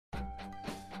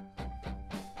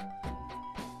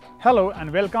Hello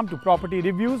and welcome to Property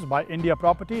Reviews by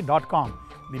IndiaProperty.com,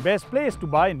 the best place to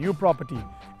buy new property.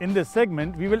 In this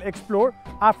segment, we will explore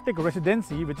Aftek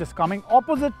Residency, which is coming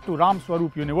opposite to Ram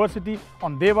Swaroop University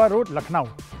on Deva Road, Lucknow.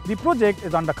 The project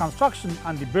is under construction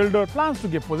and the builder plans to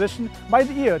give possession by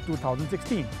the year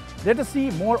 2016. Let us see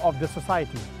more of this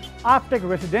society. Aftek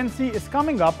Residency is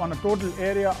coming up on a total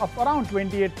area of around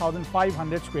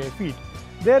 28,500 square feet.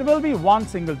 There will be one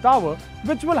single tower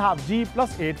which will have G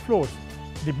plus 8 floors.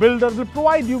 The builder will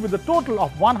provide you with a total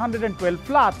of 112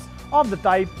 flats of the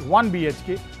type 1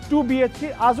 BHK, 2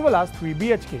 BHK as well as 3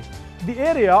 BHK. The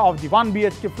area of the 1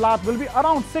 BHK flat will be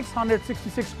around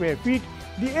 666 square feet,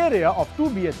 the area of 2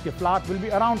 BHK flat will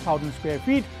be around 1000 square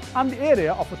feet and the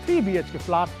area of a 3 BHK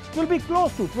flat will be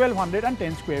close to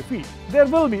 1210 square feet. There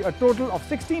will be a total of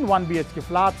 16 1 BHK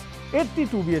flats,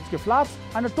 82 BHK flats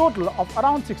and a total of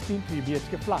around 16 3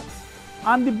 BHK flats.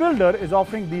 And the builder is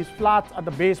offering these flats at the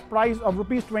base price of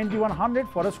Rs 2100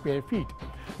 for a square feet.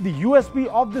 The USP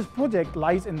of this project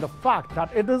lies in the fact that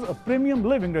it is a premium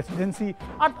living residency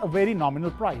at a very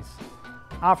nominal price.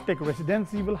 Aftek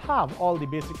Residency will have all the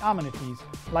basic amenities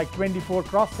like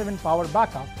 24/7 power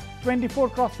backup,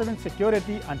 24/7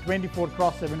 security and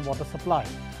 24/7 water supply.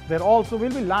 There also will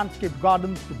be landscape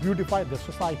gardens to beautify this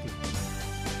society.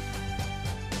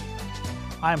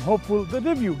 I am hopeful the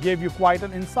review gave you quite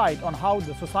an insight on how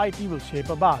the society will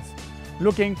shape up as.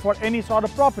 Looking for any sort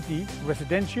of property,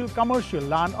 residential, commercial,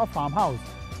 land or farmhouse,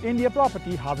 India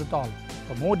Property has it all.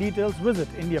 For more details, visit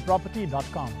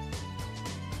IndiaProperty.com.